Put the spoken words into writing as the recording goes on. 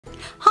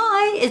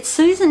Hi, it's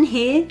Susan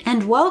here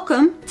and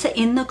welcome to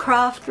In the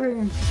Craft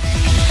Room.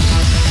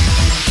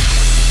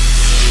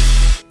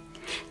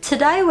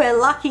 Today we're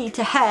lucky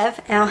to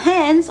have our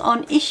hands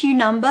on issue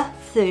number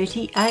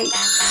 38.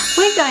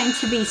 We're going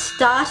to be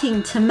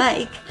starting to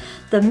make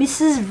the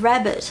Mrs.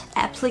 Rabbit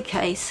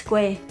Applique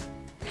square.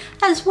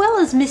 As well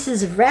as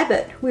Mrs.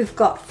 Rabbit, we've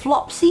got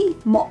Flopsy,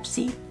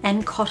 Mopsy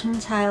and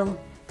Cottontail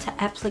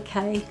to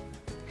applique.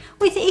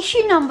 With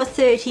issue number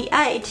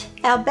 38,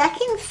 our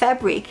backing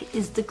fabric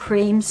is the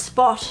cream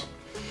spot.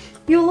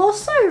 You'll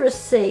also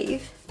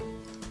receive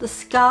the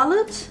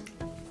scarlet,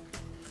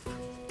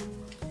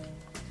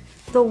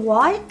 the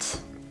white,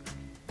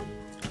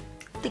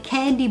 the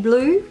candy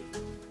blue,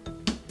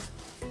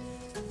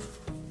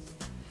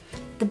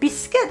 the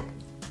biscuit,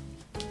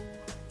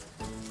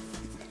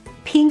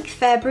 pink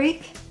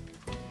fabric,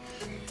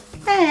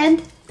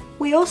 and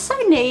we also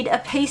need a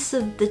piece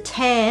of the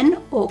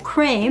tan or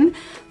cream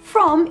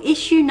from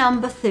issue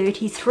number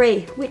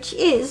 33, which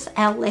is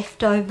our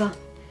leftover.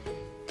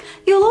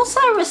 You'll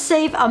also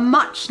receive a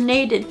much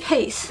needed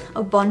piece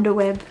of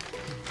Bondaweb.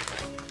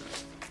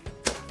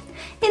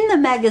 In the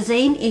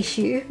magazine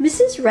issue,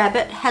 Mrs.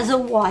 Rabbit has a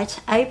white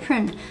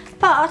apron,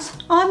 but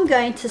I'm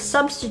going to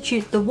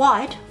substitute the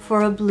white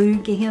for a blue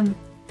gingham.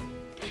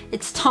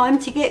 It's time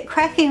to get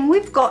cracking.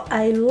 We've got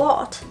a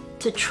lot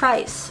to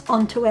trace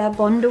onto our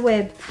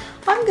Bondaweb.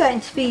 I'm going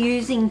to be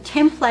using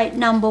template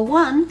number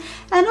 1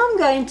 and I'm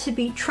going to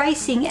be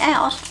tracing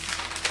out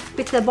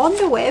with the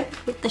Bondaweb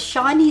with the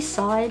shiny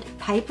side,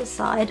 paper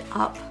side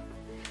up.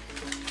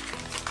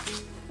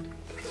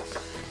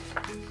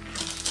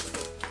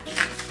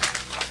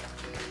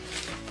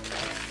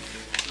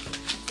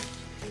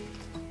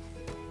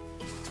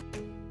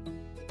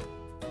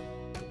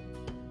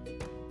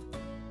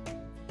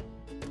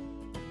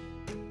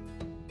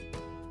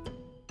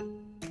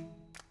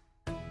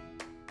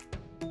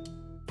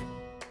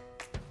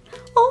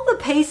 All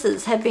the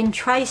pieces have been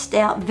traced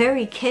out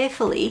very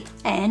carefully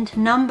and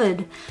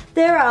numbered.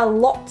 There are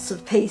lots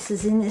of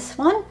pieces in this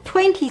one,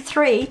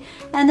 23,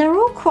 and they're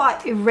all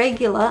quite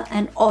irregular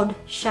and odd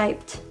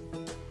shaped.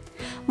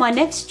 My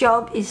next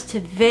job is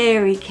to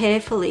very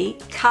carefully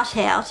cut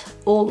out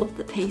all of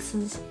the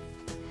pieces.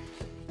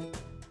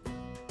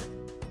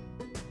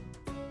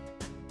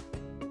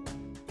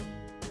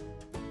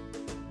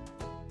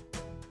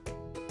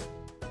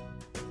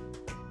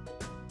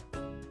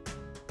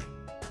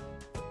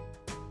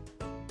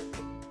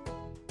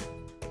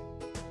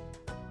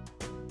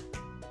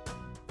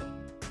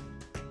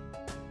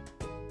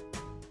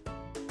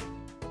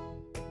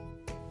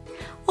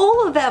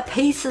 All of our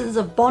pieces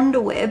of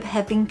Bondaweb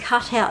have been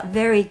cut out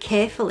very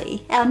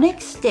carefully. Our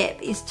next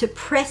step is to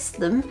press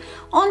them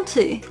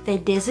onto their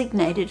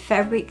designated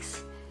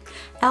fabrics.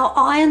 Our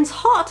iron's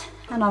hot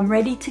and I'm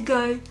ready to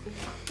go.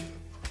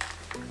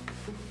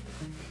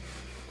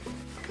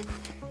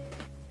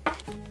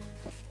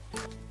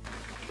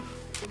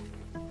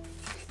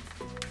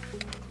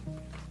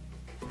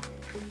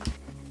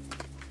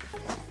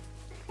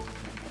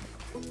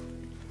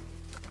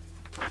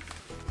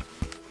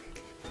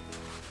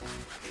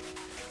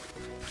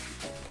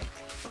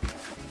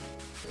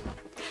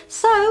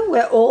 So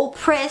we're all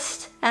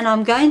pressed and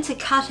I'm going to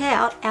cut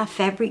out our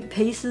fabric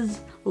pieces.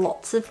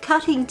 Lots of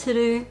cutting to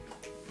do.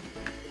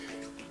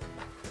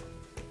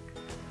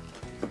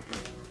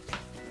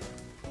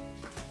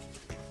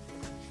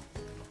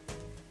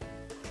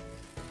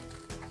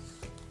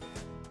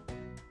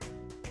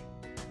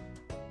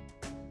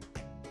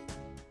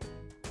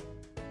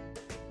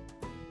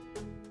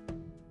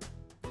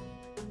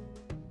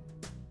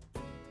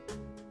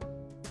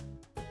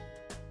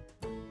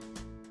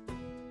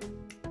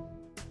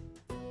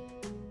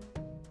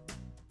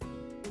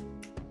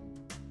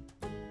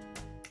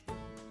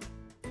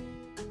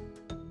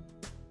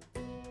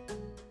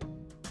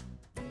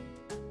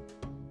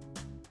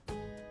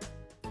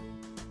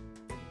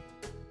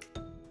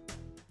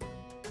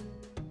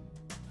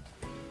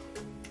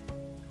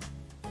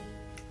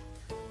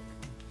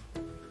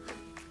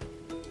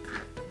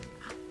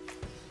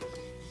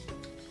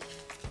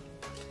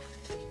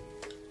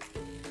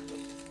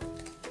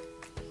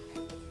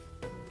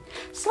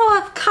 So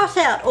I've cut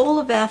out all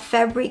of our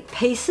fabric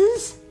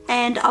pieces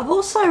and I've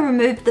also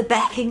removed the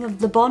backing of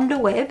the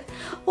Bondaweb.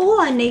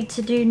 All I need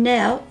to do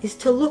now is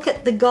to look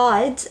at the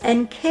guides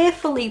and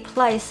carefully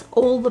place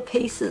all the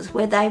pieces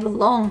where they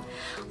belong.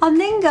 I'm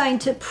then going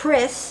to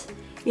press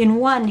in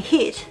one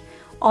hit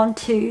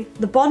onto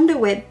the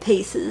Bondaweb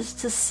pieces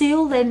to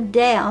seal them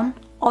down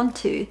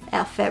onto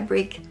our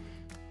fabric.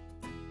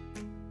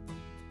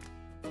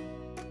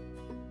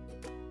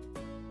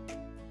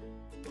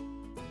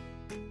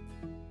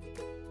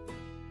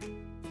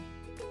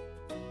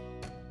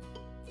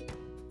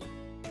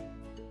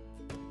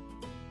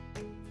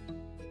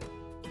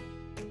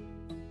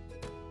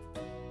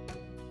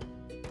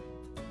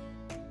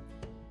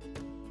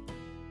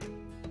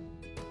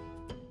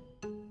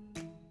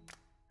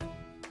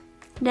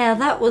 Now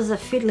that was a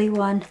fiddly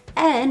one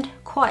and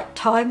quite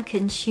time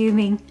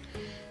consuming.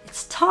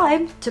 It's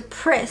time to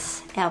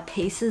press our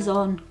pieces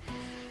on.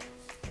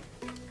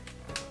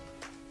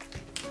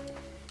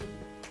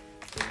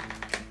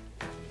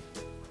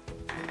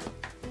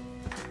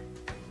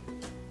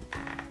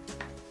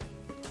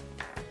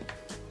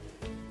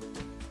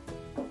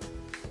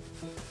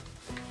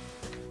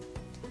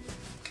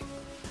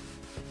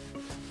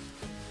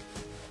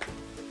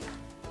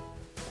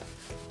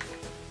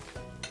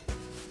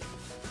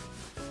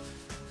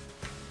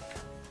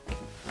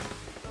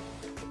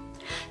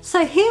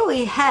 So here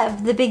we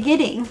have the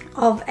beginning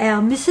of our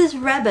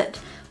Mrs. Rabbit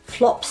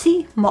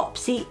Flopsy,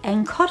 Mopsy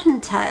and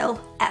Cottontail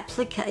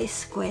applique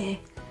square.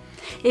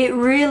 It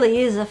really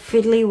is a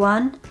fiddly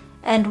one,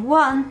 and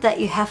one that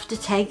you have to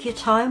take your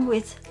time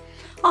with.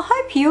 I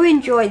hope you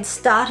enjoyed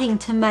starting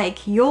to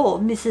make your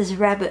Mrs.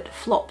 Rabbit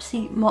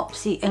Flopsy,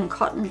 Mopsy and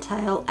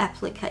Cottontail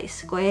applique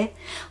square.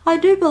 I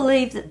do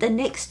believe that the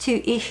next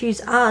 2 issues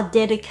are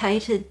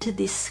dedicated to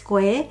this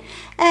square,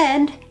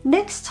 and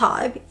next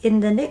time,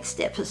 in the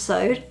next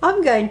episode,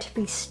 I'm going to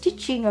be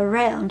stitching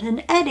around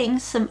and adding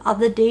some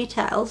other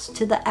details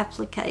to the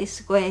applique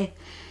square.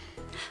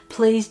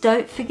 Please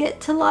don't forget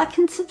to like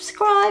and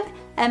subscribe,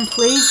 and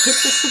please hit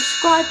the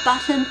subscribe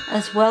button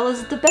as well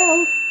as the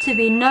bell to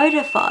be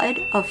notified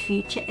of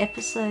future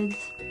episodes.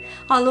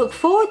 I look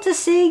forward to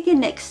seeing you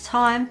next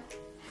time.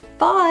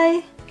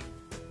 Bye!